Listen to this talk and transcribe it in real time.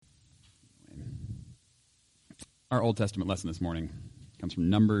Our Old Testament lesson this morning comes from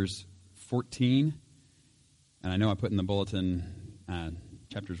Numbers 14, and I know I put in the bulletin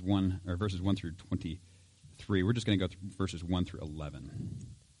verses 1 through 23. We're just going to go through verses 1 through 11.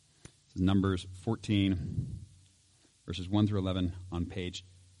 This is Numbers 14, verses 1 through 11 on page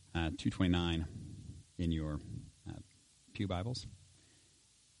 229 in your pew Bibles.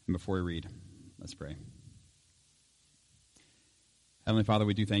 And before we read, let's pray. Heavenly Father,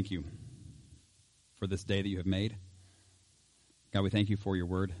 we do thank you for this day that you have made. God, we thank you for your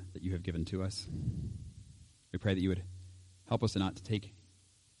word that you have given to us. We pray that you would help us not to take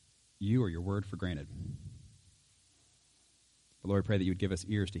you or your word for granted. But Lord, we pray that you would give us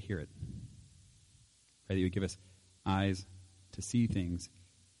ears to hear it. Pray that you would give us eyes to see things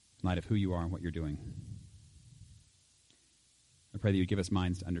in light of who you are and what you're doing. I pray that you would give us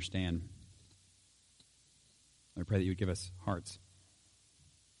minds to understand. I pray that you would give us hearts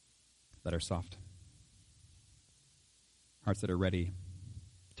that are soft. Hearts that are ready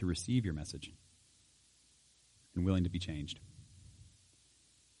to receive your message and willing to be changed.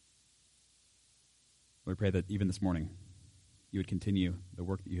 Lord, we pray that even this morning, you would continue the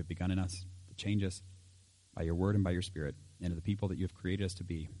work that you have begun in us to change us by your word and by your spirit into the people that you have created us to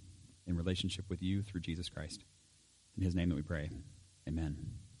be in relationship with you through Jesus Christ. In his name that we pray. Amen.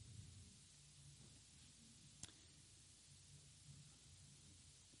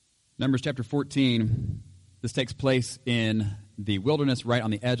 Numbers chapter 14, this takes place in the wilderness right on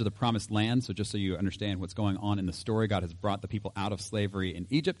the edge of the promised land. So just so you understand what's going on in the story, God has brought the people out of slavery in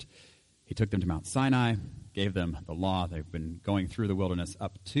Egypt. He took them to Mount Sinai, gave them the law. They've been going through the wilderness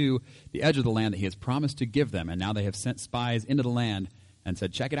up to the edge of the land that he has promised to give them. And now they have sent spies into the land and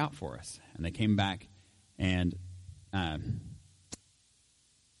said, check it out for us. And they came back, and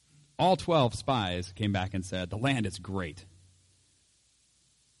all 12 spies came back and said, the land is great.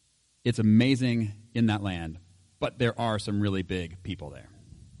 It's amazing in that land, but there are some really big people there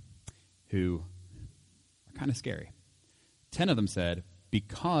who are kind of scary. 10 of them said,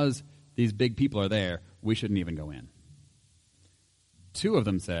 because these big people are there, we shouldn't even go in. 2 of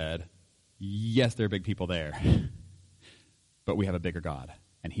them said, yes, there are big people there, but we have a bigger God,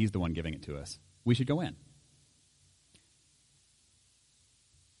 and he's the one giving it to us. We should go in.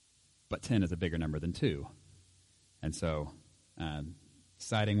 But 10 is a bigger number than 2. And so,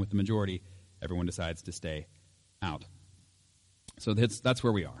 siding with the majority, everyone decides to stay out. So that's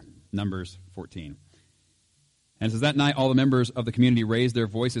where we are, Numbers 14. And it says, that night all the members of the community raised their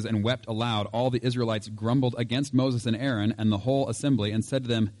voices and wept aloud. All the Israelites grumbled against Moses and Aaron and the whole assembly and said to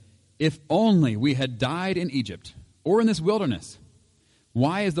them, if only we had died in Egypt or in this wilderness.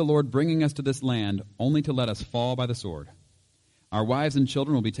 Why is the Lord bringing us to this land only to let us fall by the sword? Our wives and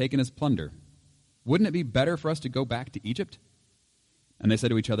children will be taken as plunder. Wouldn't it be better for us to go back to Egypt? And they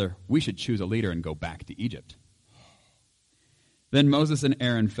said to each other, we should choose a leader and go back to Egypt. Then Moses and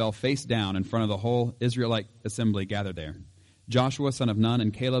Aaron fell face down in front of the whole Israelite assembly gathered there. Joshua, son of Nun,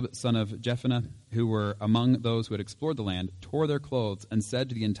 and Caleb, son of Jephunneh, who were among those who had explored the land, tore their clothes and said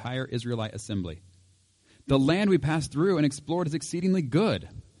to the entire Israelite assembly, the land we passed through and explored is exceedingly good.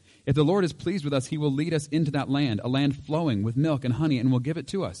 If the Lord is pleased with us, he will lead us into that land, a land flowing with milk and honey, and will give it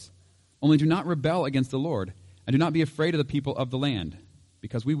to us. Only do not rebel against the Lord, and do not be afraid of the people of the land,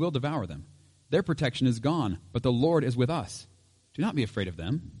 because we will devour them. Their protection is gone, but the Lord is with us. Do not be afraid of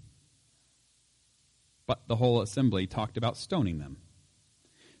them. But the whole assembly talked about stoning them.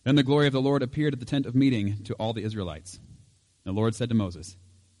 Then the glory of the Lord appeared at the tent of meeting to all the Israelites. The Lord said to Moses,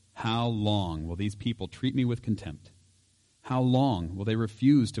 how long will these people treat me with contempt? How long will they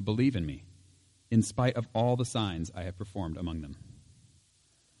refuse to believe in me, in spite of all the signs I have performed among them?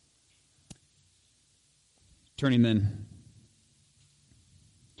 Turning then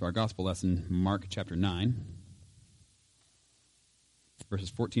to our gospel lesson, Mark chapter 9, verses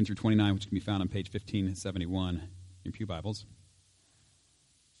 14 through 29, which can be found on page 1571 in Pew Bibles.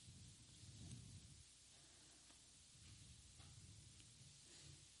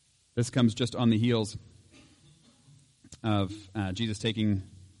 This comes just on the heels of Jesus taking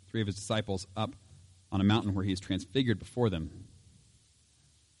 3 of his disciples up on a mountain where he is transfigured before them.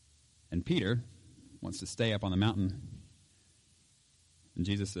 And Peter wants to stay up on the mountain. And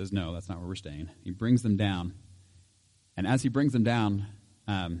Jesus says, no, that's not where we're staying. He brings them down. And as he brings them down,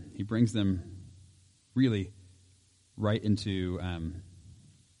 he brings them really right into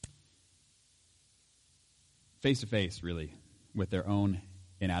face-to-face, really, with their own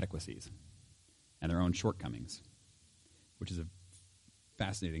inadequacies and their own shortcomings, which is a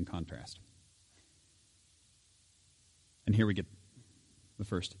fascinating contrast. And here we get the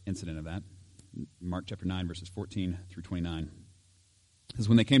first incident of that. Mark chapter 9, verses 14 through 29. It says,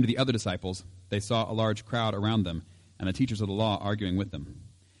 when they came to the other disciples, they saw a large crowd around them and the teachers of the law arguing with them.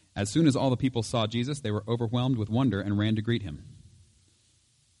 As soon as all the people saw Jesus, they were overwhelmed with wonder and ran to greet him.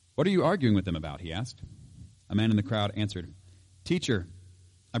 "What are you arguing with them about?" he asked. A man in the crowd answered, "Teacher,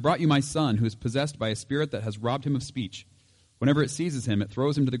 I brought you my son who is possessed by a spirit that has robbed him of speech. Whenever it seizes him, it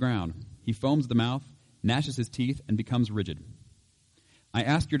throws him to the ground. He foams at the mouth, gnashes his teeth, and becomes rigid. I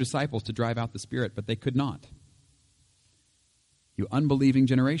asked your disciples to drive out the spirit, but they could not." "You unbelieving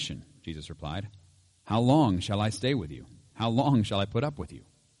generation," Jesus replied, "how long shall I stay with you? How long shall I put up with you?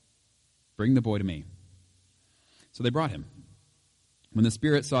 Bring the boy to me." So they brought him. When the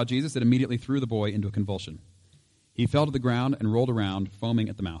spirit saw Jesus, it immediately threw the boy into a convulsion. He fell to the ground and rolled around, foaming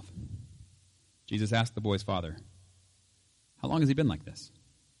at the mouth. Jesus asked the boy's father, "How long has he been like this?"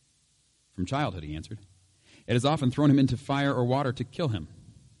 "From childhood," he answered. "It has often thrown him into fire or water to kill him.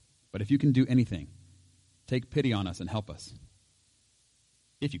 But if you can do anything, take pity on us and help us."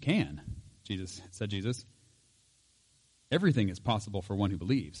 "If you can," said Jesus, "everything is possible for one who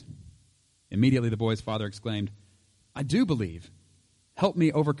believes." Immediately the boy's father exclaimed, "I do believe. Help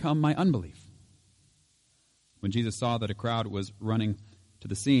me overcome my unbelief." When Jesus saw that a crowd was running to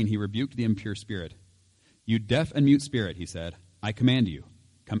the scene, he rebuked the impure spirit. "You deaf and mute spirit," he said, "I command you,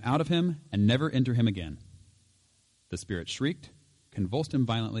 come out of him and never enter him again." The spirit shrieked, convulsed him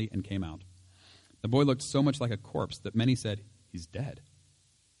violently, and came out. The boy looked so much like a corpse that many said, "He's dead."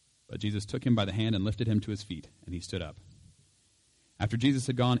 But Jesus took him by the hand and lifted him to his feet, and he stood up. After Jesus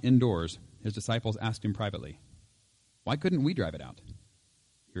had gone indoors, his disciples asked him privately, "Why couldn't we drive it out?"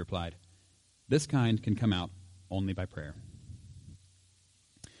 He replied, "This kind can come out only by prayer."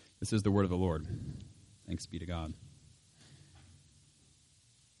 This is the word of the Lord. Thanks be to God.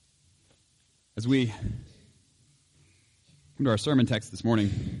 As we come to our sermon text this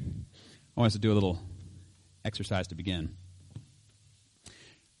morning, I want us to do a little exercise to begin.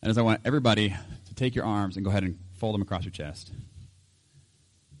 And as I want everybody to take your arms and go ahead and fold them across your chest.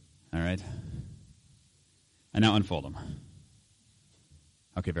 All right? And now unfold them.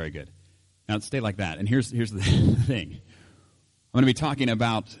 Okay, very good. Now stay like that. And here's the thing. I'm going to be talking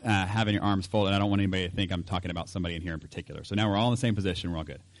about having your arms folded. I don't want anybody to think I'm talking about somebody in here in particular. So now we're all in the same position. We're all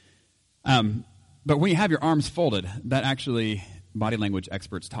good. But when you have your arms folded, that actually, body language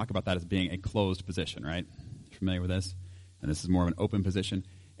experts talk about that as being a closed position, right? Familiar with this? And this is more of an open position.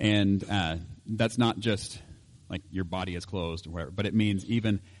 And that's not just like your body is closed or whatever, but it means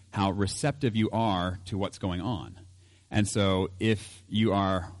even how receptive you are to what's going on. And so if you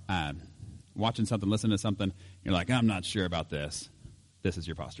are watching something, listening to something, you're like, "I'm not sure about this," this is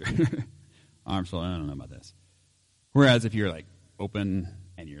your posture. Arms folded, "I don't know about this." Whereas if you're like open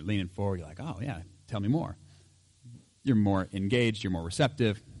and you're leaning forward, you're like, "Oh yeah, tell me more." You're more engaged, you're more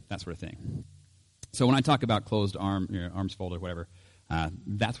receptive, that sort of thing. So when I talk about closed arms folded, whatever,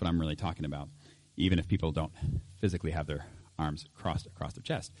 that's what I'm really talking about, even if people don't physically have their arms crossed across their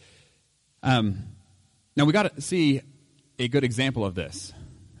chest. Now we got to see a good example of this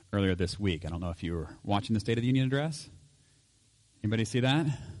earlier this week. I don't know if you were watching the State of the Union address. Anybody see that?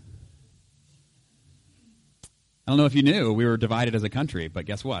 I don't know if you knew we were divided as a country, but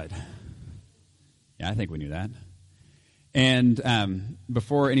guess what? Yeah, I think we knew that. And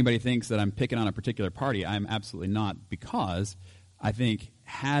before anybody thinks that I'm picking on a particular party, I'm absolutely not, because I think,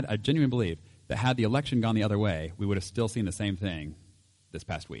 I genuinely believe that had the election gone the other way, we would have still seen the same thing this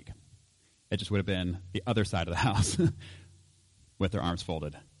past week. It just would have been the other side of the house with their arms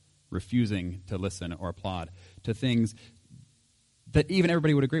folded, refusing to listen or applaud to things that even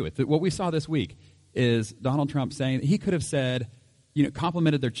everybody would agree with. What we saw this week is Donald Trump saying, he could have said,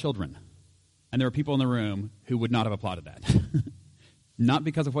 complimented their children. And there were people in the room who would not have applauded that. Not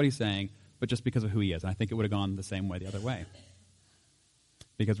because of what he's saying, but just because of who he is. And I think it would have gone the same way the other way.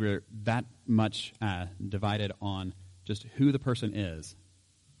 Because we're that much divided on just who the person is,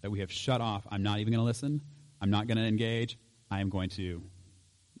 that we have shut off. I'm not even going to listen. I'm not going to engage. I am going to,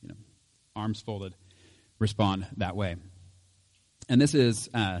 arms folded, respond that way. And this is,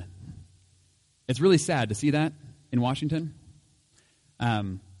 it's really sad to see that in Washington.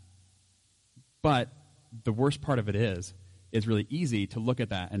 But the worst part of it is really easy to look at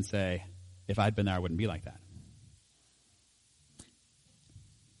that and say, if I'd been there, I wouldn't be like that.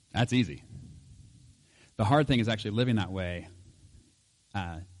 That's easy. The hard thing is actually living that way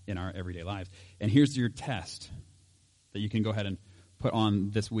in our everyday lives. And here's your test that you can go ahead and put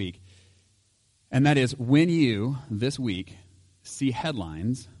on this week. And that is, when you, this week, see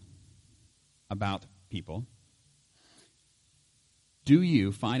headlines about people, do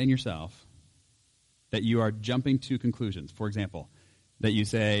you find in yourself that you are jumping to conclusions? For example, that you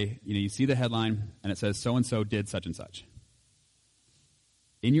say, you see the headline and it says so-and-so did such and such.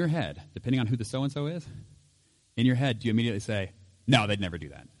 in your head, depending on who the so-and-so is, in your head, do you immediately say, no, they'd never do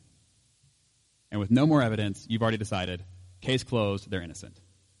that? And with no more evidence, you've already decided, case closed, they're innocent.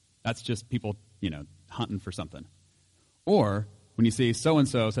 That's just people, hunting for something. Or when you see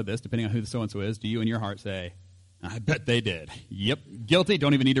so-and-so said this, depending on who the so-and-so is, do you in your heart say, I bet they did. Yep, guilty,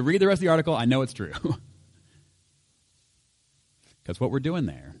 don't even need to read the rest of the article, I know it's true. Because what we're doing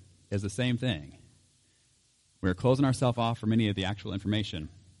there is the same thing. We're closing ourselves off from any of the actual information.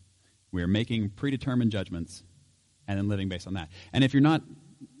 We're making predetermined judgments and then living based on that. And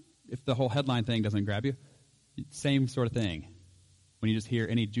if the whole headline thing doesn't grab you, same sort of thing. When you just hear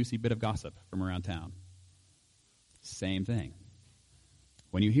any juicy bit of gossip from around town, same thing.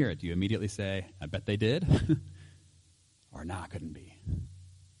 When you hear it, do you immediately say, I bet they did? Or nah, couldn't be.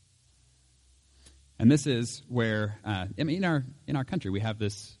 And this is where, in our country, we have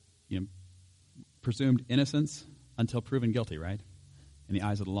this, presumed innocence until proven guilty, right? In the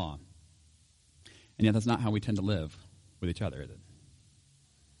eyes of the law. And yet that's not how we tend to live with each other, is it?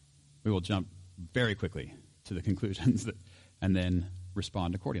 We will jump very quickly to the conclusions and then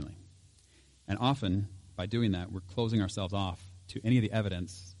respond accordingly. And often, by doing that, we're closing ourselves off to any of the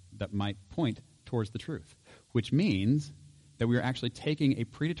evidence that might point towards the truth, which means that we are actually taking a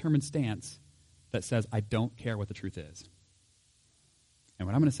predetermined stance that says, I don't care what the truth is. And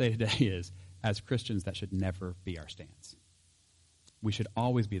what I'm going to say today is, as Christians, that should never be our stance. We should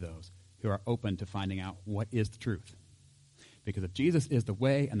always be those who are open to finding out what is the truth. Because if Jesus is the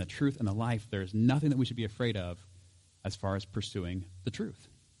way and the truth and the life, there is nothing that we should be afraid of as far as pursuing the truth.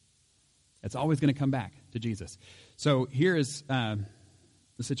 It's always going to come back to Jesus. So here is the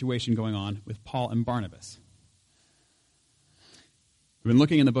situation going on with Paul and Barnabas. We've been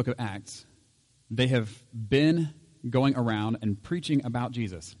looking in the book of Acts. They have been going around and preaching about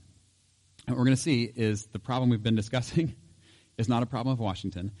Jesus. And what we're going to see is the problem we've been discussing is not a problem of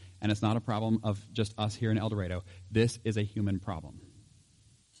Washington, and it's not a problem of just us here in El Dorado. This is a human problem.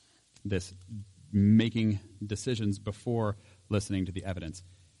 This making decisions before listening to the evidence.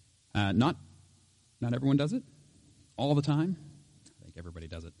 Not everyone does it all the time. I think everybody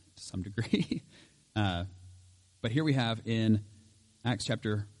does it to some degree. But here we have in Acts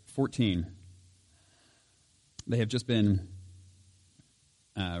chapter 14, they have just been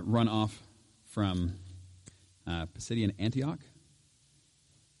run off from Pisidian Antioch.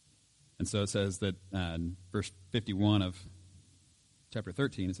 And so it says that verse 51 of chapter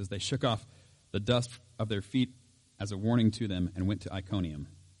 13, it says, they shook off the dust of their feet as a warning to them and went to Iconium.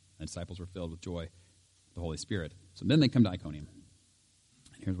 The disciples were filled with joy, the Holy Spirit. So then they come to Iconium.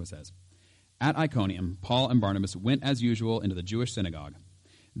 And here's what it says. At Iconium, Paul and Barnabas went as usual into the Jewish synagogue.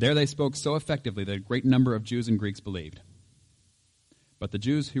 There they spoke so effectively that a great number of Jews and Greeks believed. But the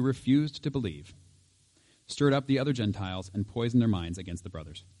Jews who refused to believe stirred up the other Gentiles and poisoned their minds against the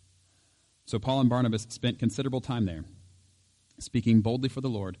brothers. So Paul and Barnabas spent considerable time there, speaking boldly for the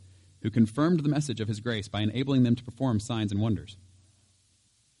Lord, who confirmed the message of his grace by enabling them to perform signs and wonders.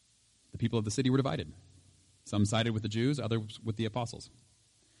 The people of the city were divided. Some sided with the Jews, others with the apostles.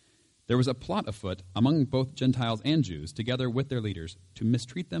 There was a plot afoot among both Gentiles and Jews, together with their leaders, to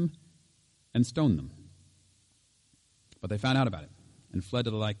mistreat them and stone them. But they found out about it and fled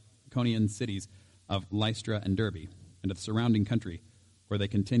to the Lycaonian cities of Lystra and Derbe and to the surrounding country, where they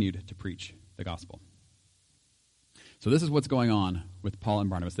continued to preach the gospel. So this is what's going on with Paul and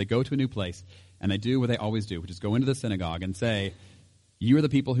Barnabas. They go to a new place, and they do what they always do, which is go into the synagogue and say, you are the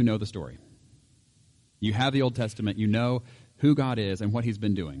people who know the story. You have the Old Testament. You know who God is and what he's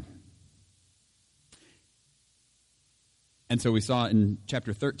been doing. And so we saw in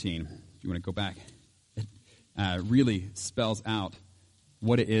chapter 13, if you want to go back, it really spells out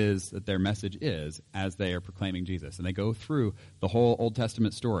what it is that their message is as they are proclaiming Jesus. And they go through the whole Old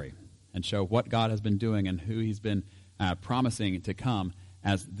Testament story and show what God has been doing and who he's been promising to come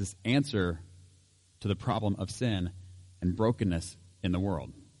as this answer to the problem of sin and brokenness in the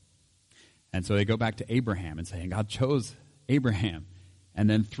world. And so they go back to Abraham and say, God chose Abraham, and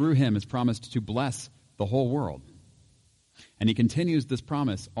then through him is promised to bless the whole world. And he continues this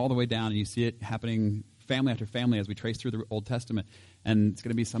promise all the way down, and you see it happening family after family as we trace through the Old Testament. And it's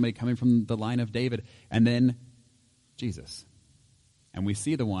going to be somebody coming from the line of David, and then Jesus. And we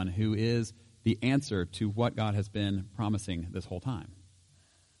see the one who is the answer to what God has been promising this whole time.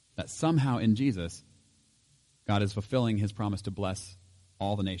 That somehow in Jesus, God is fulfilling his promise to bless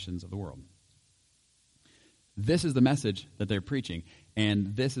all the nations of the world. This is the message that they're preaching,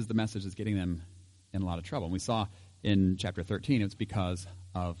 and this is the message that's getting them in a lot of trouble. And we saw in chapter 13, it's because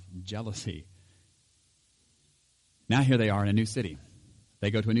of jealousy. Now here they are in a new city.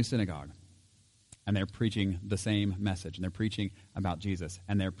 They go to a new synagogue, and they're preaching the same message, and they're preaching about Jesus,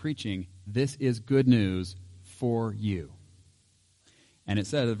 and they're preaching, this is good news for you. And it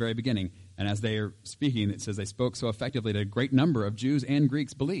said at the very beginning, and as they are speaking, it says they spoke so effectively that a great number of Jews and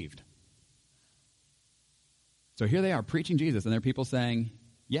Greeks believed. So here they are preaching Jesus, and there are people saying,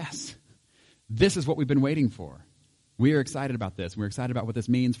 yes, this is what we've been waiting for. We are excited about this. We're excited about what this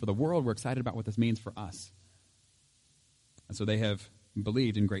means for the world. We're excited about what this means for us. And so they have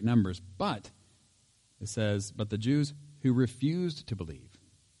believed in great numbers. But, it says, but the Jews who refused to believe.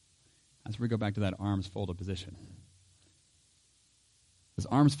 That's where we go back to that arms folded position. This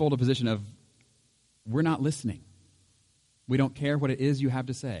arms folded position of, we're not listening. We don't care what it is you have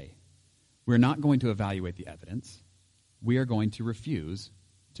to say. We're not going to evaluate the evidence. We are going to refuse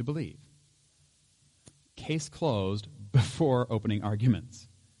to believe. Case closed before opening arguments.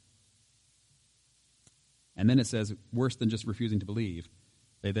 And then it says, worse than just refusing to believe,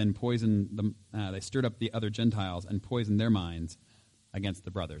 they then poisoned them. They stirred up the other Gentiles and poisoned their minds against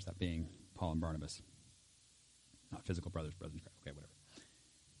the brothers, that being Paul and Barnabas. Not physical brothers, brothers in Christ. Okay, whatever.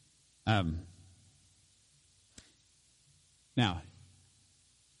 Now,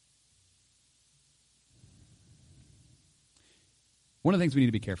 one of the things we need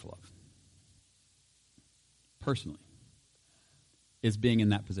to be careful of, personally, is being in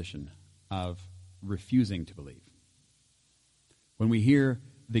that position of refusing to believe. When we hear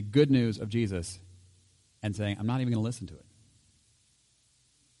the good news of Jesus and saying, I'm not even going to listen to it.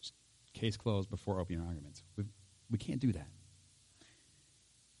 Just case closed before opening arguments. We can't do that.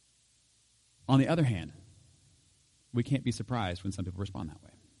 On the other hand, we can't be surprised when some people respond that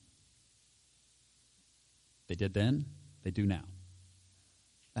way. They did then, they do now.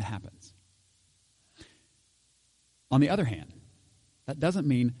 That happens. On the other hand, that doesn't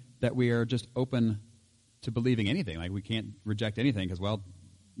mean that we are just open to believing anything. Like, we can't reject anything because, well,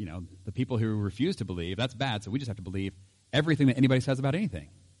 you know, the people who refuse to believe, that's bad, so we just have to believe everything that anybody says about anything.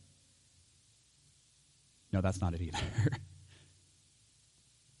 No, that's not it either.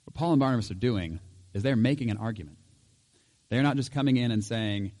 What Paul and Barnabas are doing is they're making an argument. They're not just coming in and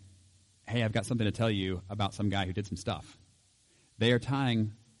saying, hey, I've got something to tell you about some guy who did some stuff. They are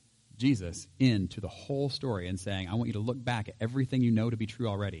tying Jesus into the whole story and saying, I want you to look back at everything you know to be true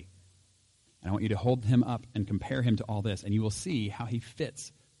already. And I want you to hold him up and compare him to all this, and you will see how he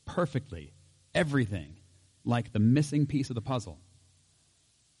fits perfectly everything like the missing piece of the puzzle.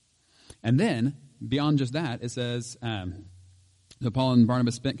 And then, beyond just that, it says, so Paul and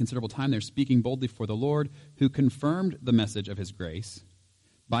Barnabas spent considerable time there speaking boldly for the Lord, who confirmed the message of his grace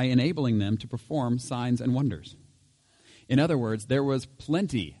by enabling them to perform signs and wonders. In other words, there was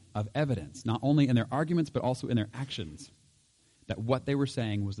plenty of evidence, not only in their arguments, but also in their actions, that what they were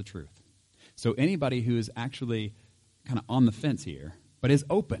saying was the truth. So anybody who is actually kind of on the fence here, but is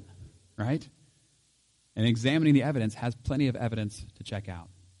open, right, and examining the evidence, has plenty of evidence to check out.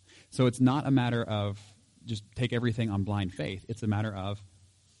 So it's not a matter of just take everything on blind faith. It's a matter of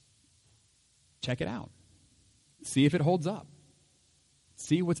check it out. See if it holds up.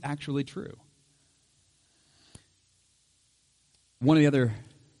 See what's actually true. One of the other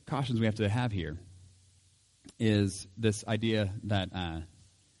cautions we have to have here is this idea that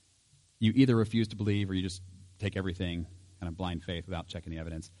you either refuse to believe or you just take everything kind of blind faith without checking the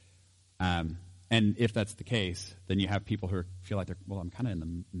evidence. And if that's the case, then you have people who feel like I'm kind of in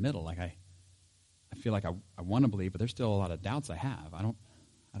the middle. Like I feel like I want to believe, but there's still a lot of doubts I have. I don't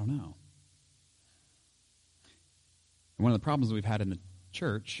know. And one of the problems that we've had in the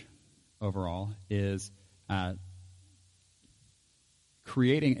church overall is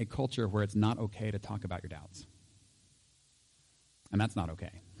creating a culture where it's not okay to talk about your doubts. And that's not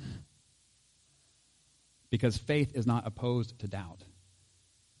okay. Because faith is not opposed to doubt.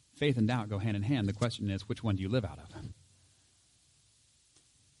 Faith and doubt go hand in hand. The question is, which one do you live out of?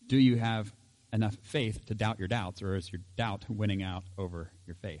 Do you have enough faith to doubt your doubts, or is your doubt winning out over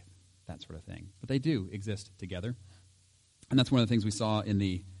your faith? That sort of thing. But they do exist together. And that's one of the things we saw in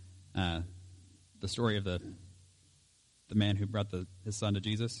the story of the man who brought his son to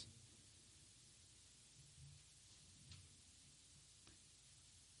Jesus.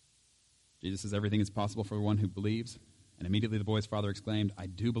 Jesus says, everything is possible for one who believes. And immediately the boy's father exclaimed, I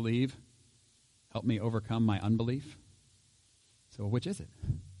do believe. Help me overcome my unbelief. So which is it?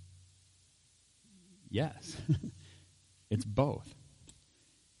 Yes. It's both.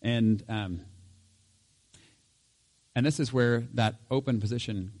 And this is where that open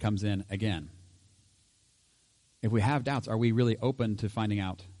position comes in again. If we have doubts, are we really open to finding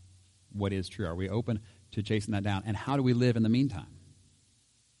out what is true? Are we open to chasing that down? And how do we live in the meantime?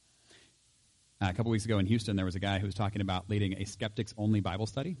 A couple weeks ago in Houston, there was a guy who was talking about leading a skeptics-only Bible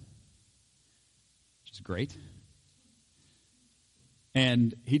study. which is great.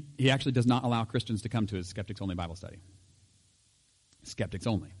 And he actually does not allow Christians to come to his Skeptics Only Bible study. Skeptics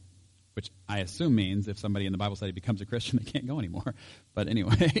only, which I assume means if somebody in the Bible study becomes a Christian, they can't go anymore. But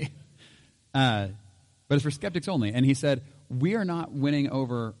anyway, but it's for skeptics only. And he said, we are not winning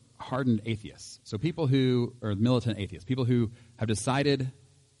over hardened atheists. So people who are militant atheists, people who have decided,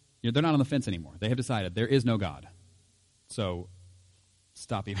 they're not on the fence anymore. They have decided there is no God. So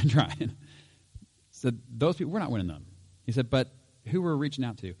stop even trying. So those people, we're not winning them. He said, but who we're reaching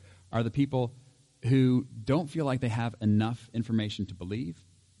out to are the people who don't feel like they have enough information to believe,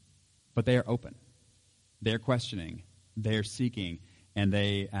 but they are open. They're questioning. They're seeking. And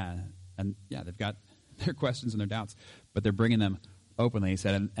they've got their questions and their doubts, but they're bringing them openly. He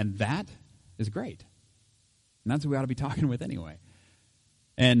said, and that is great. And that's who we ought to be talking with anyway.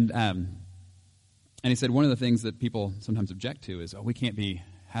 And he said one of the things that people sometimes object to is, we can't be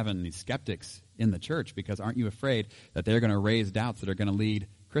having these skeptics in the church because aren't you afraid that they're going to raise doubts that are going to lead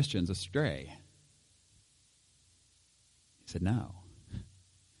Christians astray? He said, no.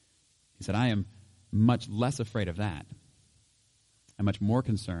 He said, I am much less afraid of that. I'm much more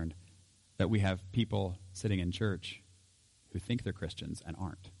concerned that we have people sitting in church who think they're Christians and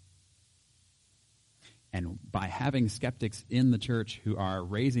aren't. And by having skeptics in the church who are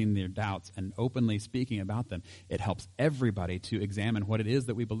raising their doubts and openly speaking about them, it helps everybody to examine what it is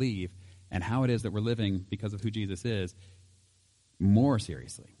that we believe and how it is that we're living because of who Jesus is more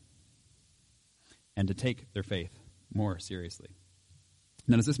seriously, and to take their faith more seriously.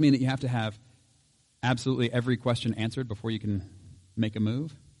 Now, does this mean that you have to have absolutely every question answered before you can make a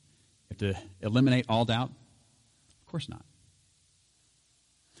move? You have to eliminate all doubt? Of course not.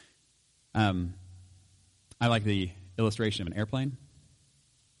 I like the illustration of an airplane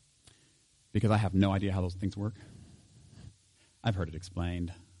because I have no idea how those things work. I've heard it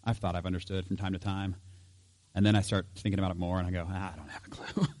explained. I've thought I've understood from time to time. And then I start thinking about it more and I go, I don't have a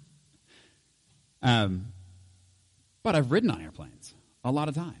clue. But I've ridden on airplanes a lot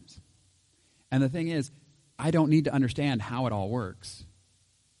of times. And the thing is, I don't need to understand how it all works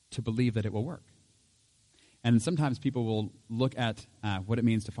to believe that it will work. And sometimes people will look at what it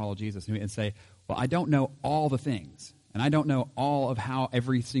means to follow Jesus and say, well, I don't know all the things, and I don't know all of how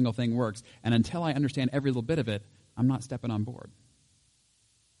every single thing works, and until I understand every little bit of it, I'm not stepping on board.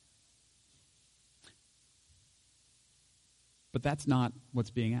 But that's not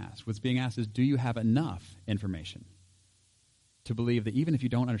what's being asked. What's being asked is, do you have enough information to believe that even if you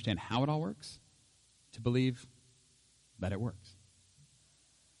don't understand how it all works, to believe that it works?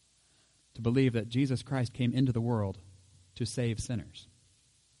 To believe that Jesus Christ came into the world to save sinners.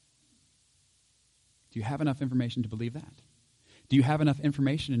 Do you have enough information to believe that? Do you have enough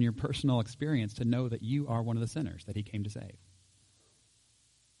information in your personal experience to know that you are one of the sinners that he came to save?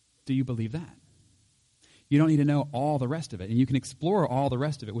 Do you believe that? You don't need to know all the rest of it, and you can explore all the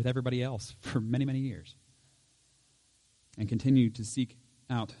rest of it with everybody else for many, many years and continue to seek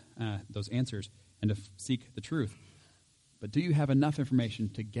out those answers and to seek the truth. But do you have enough information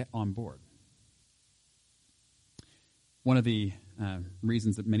to get on board? One of the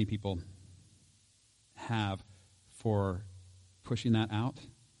reasons that many people have for pushing that out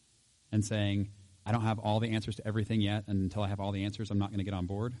and saying, I don't have all the answers to everything yet, and until I have all the answers, I'm not going to get on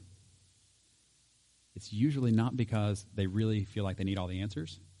board. It's usually not because they really feel like they need all the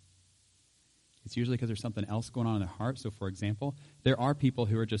answers. It's usually because there's something else going on in their heart. So, for example, there are people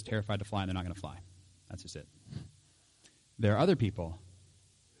who are just terrified to fly and they're not going to fly. That's just it. There are other people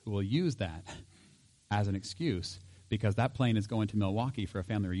who will use that as an excuse because that plane is going to Milwaukee for a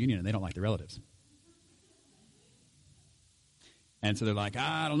family reunion and they don't like the relatives. And so they're like,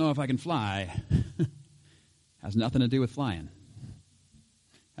 I don't know if I can fly. Has nothing to do with flying.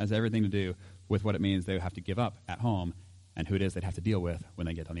 Has everything to do with what it means they have to give up at home and who it is they'd have to deal with when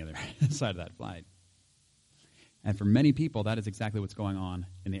they get on the other side of that flight. And for many people, that is exactly what's going on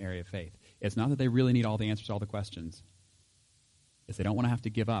in the area of faith. It's not that they really need all the answers to all the questions. It's they don't want to have to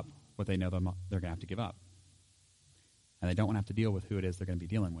give up what they know they're going to have to give up. And they don't want to have to deal with who it is they're going to be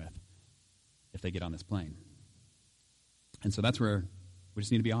dealing with if they get on this plane. And so that's where we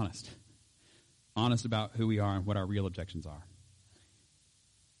just need to be honest. Honest about who we are and what our real objections are.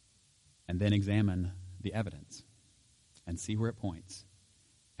 And then examine the evidence and see where it points.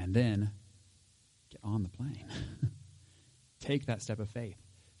 And then get on the plane. Take that step of faith.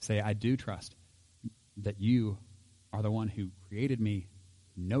 Say, I do trust that you are the one who created me,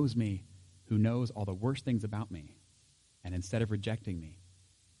 knows me, who knows all the worst things about me, and instead of rejecting me,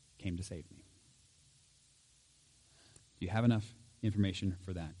 came to save me. Do you have enough information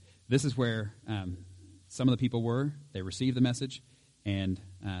for that? This is where some of the people were. They received the message, and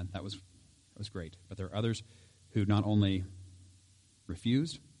that was was great. But there are others who not only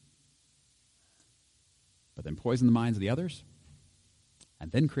refused, but then poisoned the minds of the others,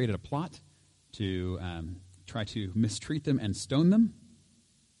 and then created a plot to try to mistreat them and stone them.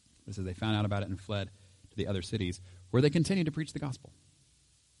 It says they found out about it and fled to the other cities, where they continued to preach the gospel.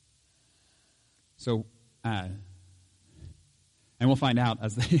 So, and we'll find out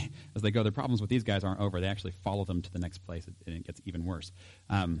as they go, the problems with these guys aren't over. They actually follow them to the next place, and it gets even worse.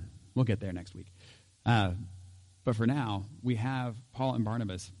 We'll get there next week. But for now, we have Paul and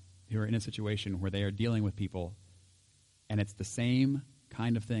Barnabas who are in a situation where they are dealing with people, and it's the same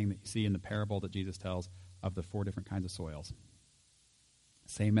kind of thing that you see in the parable that Jesus tells of the 4 different kinds of soils.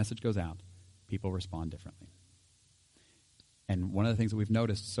 Same message goes out. People respond differently. And one of the things that we've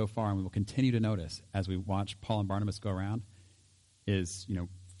noticed so far, and we will continue to notice as we watch Paul and Barnabas go around, is,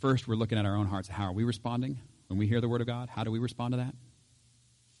 first we're looking at our own hearts. How are we responding when we hear the word of God? How do we respond to that?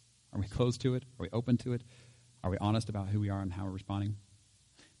 Are we closed to it? Are we open to it? Are we honest about who we are and how we're responding?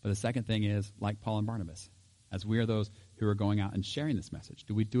 But the second thing is, like Paul and Barnabas, as we are those who are going out and sharing this message,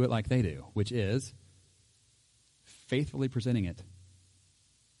 do we do it like they do, which is faithfully presenting it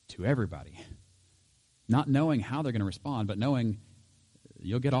to everybody? Not knowing how they're going to respond, but knowing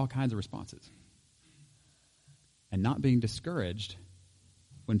you'll get all kinds of responses. And not being discouraged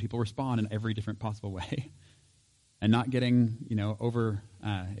when people respond in every different possible way. And not getting, over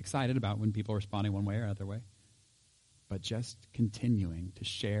excited about when people are responding one way or other way. But just continuing to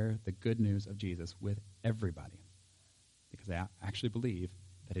share the good news of Jesus with everybody. Because I actually believe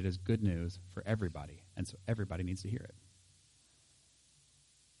that it is good news for everybody. And so everybody needs to hear it.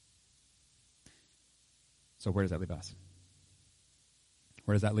 So where does that leave us?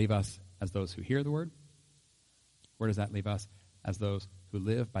 Where does that leave us as those who hear the word? Where does that leave us as those who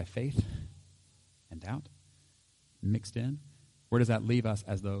live by faith and doubt mixed in? Where does that leave us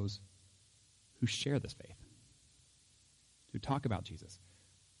as those who share this faith, who talk about Jesus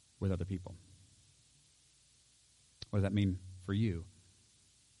with other people? What does that mean for you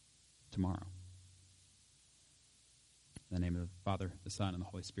tomorrow? In the name of the Father, the Son, and the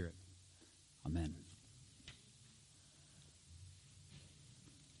Holy Spirit. Amen.